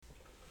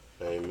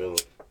Hey, Milla.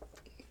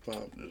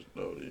 Pop this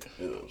though, yeah.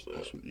 You know what I'm saying?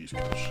 That's some East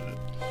Coast shit.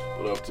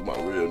 What up to my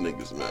real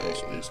niggas, man? That's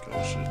some East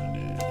Coast shit,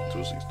 indeed.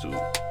 262.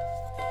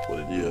 What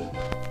it is?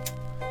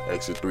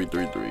 Exit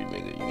 333,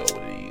 nigga. You know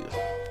what it is.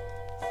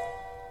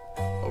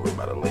 Over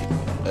by the lake.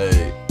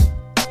 Hey,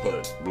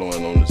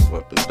 blowing on this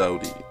fucking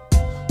doty.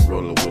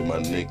 Rolling with my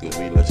nigga,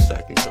 we like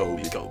Shaq and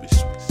Kobi.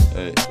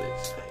 Hey,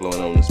 blowing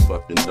on this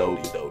fucking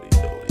doty.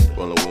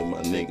 Rolling with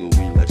my nigga,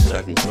 we like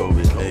Shaq and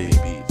Kobi. Hey,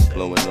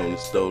 blowing on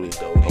this doty.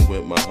 I'm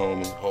with my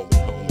homie.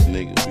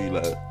 Nigga, we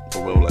like,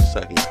 roll like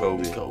Shaq and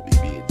Kobi.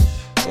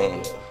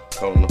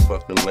 Calling the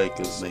fucking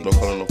Lakers. Don't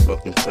call no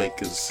fucking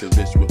fakers. Cause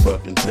bitch, we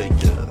fucking take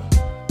ya.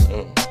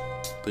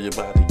 Throw your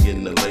body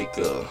in the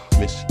Laker.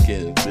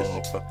 Michigan,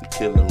 bitch, fucking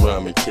kill a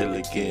rhyme and kill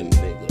again,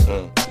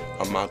 nigga.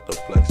 I'm out the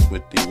flex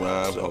with the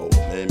rhyme ho.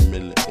 Man,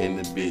 Milla in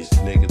the bitch,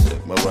 nigga,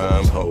 check my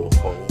rhyme ho.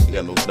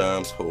 Got no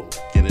dimes ho.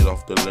 Get it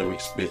off the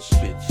lyrics, bitch.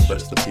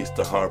 Rest in peace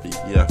to Harvey.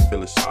 Yeah, I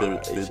feel his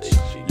spirit,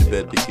 bitch. You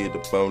better get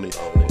up on it.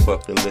 I'm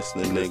fucking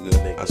listening,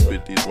 nigga. I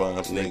spit these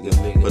rhymes, nigga,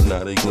 but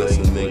now they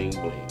glisten,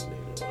 nigga.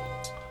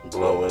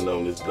 Blowing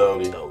on this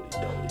doty.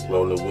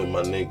 Rolling with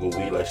my nigga,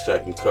 we like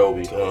Shaq and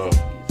Kobi.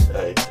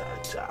 Hey,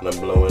 and I'm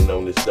blowing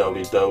on this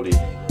doty.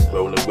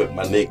 Rolling with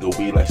my nigga,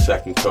 we like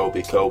Shaq and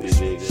Kobi,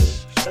 nigga.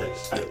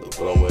 Hey,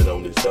 blowing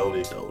on this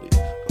doty.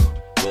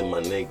 With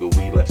my nigga,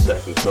 we like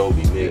Shaq and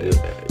Kobi, nigga.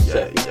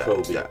 Shaq and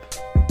Kobi.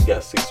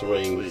 Got 6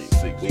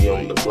 rings, we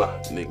on the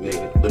block,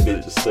 nigga. The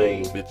bitches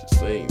sing,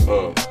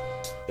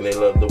 and they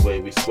love the way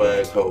we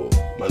swag, ho.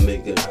 My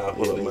nigga out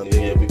here, my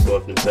nigga, we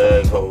fucking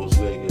tag hoes,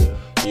 nigga.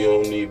 You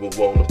don't even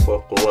wanna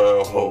fuck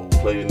around, ho.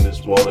 Play in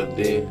this water,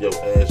 then your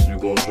ass you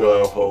gon'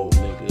 drown, ho.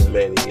 Nigga,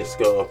 Manny and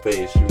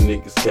Scarface, you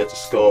niggas catch a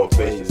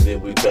Scarface,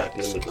 then we back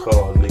in the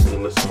car,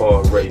 nigga. Let's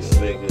car race,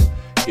 nigga.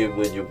 Get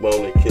where you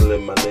want it,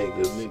 killing my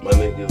niggas. My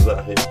niggas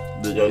out here,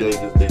 the young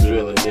niggas, they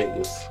drilling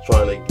niggas.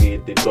 Tryna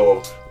get it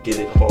off, get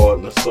it hard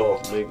and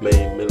soft.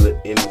 Maine, Milla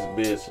in this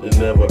bitch, and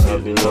never I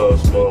be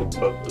lost,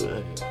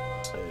 motherfucker.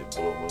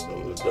 Blowing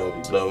on the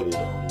doty.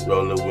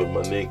 Rolling with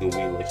my nigga,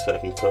 we like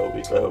Shaq and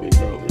Kobi,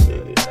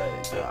 nigga.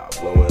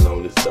 Blowing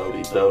on this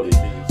doty.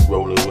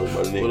 Rolling with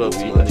my nigga,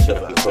 we like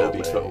Shaq and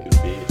Kobi,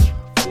 bitch.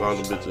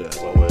 Blowing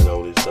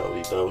on this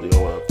doty.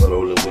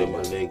 Rolling with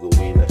my nigga,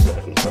 we like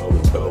Shaq and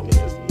Kobi,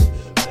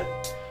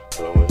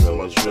 Blowing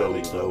on this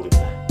doty. Rolling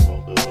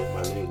with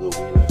my nigga,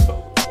 we like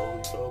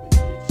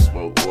Kobi,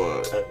 smoke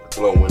what?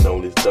 Blowing on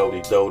this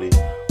doty.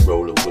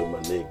 Rolling with my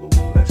nigga, we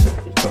like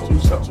Shaq and Kobi,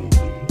 bitch.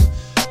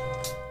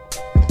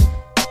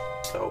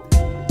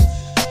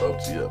 Up,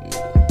 nigga.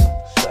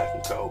 Shaq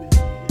and Kobi,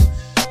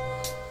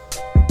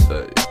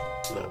 hey,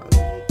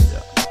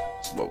 yeah.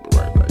 Smoking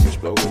right now. You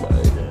smoking, man?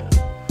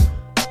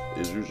 Yeah.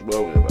 Is you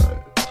smoking, man?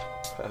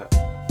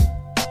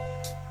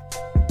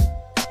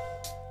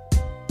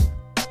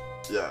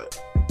 Yeah.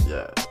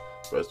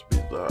 Rest in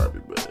peace to Harvey,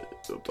 man.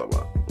 I'm talking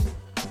about.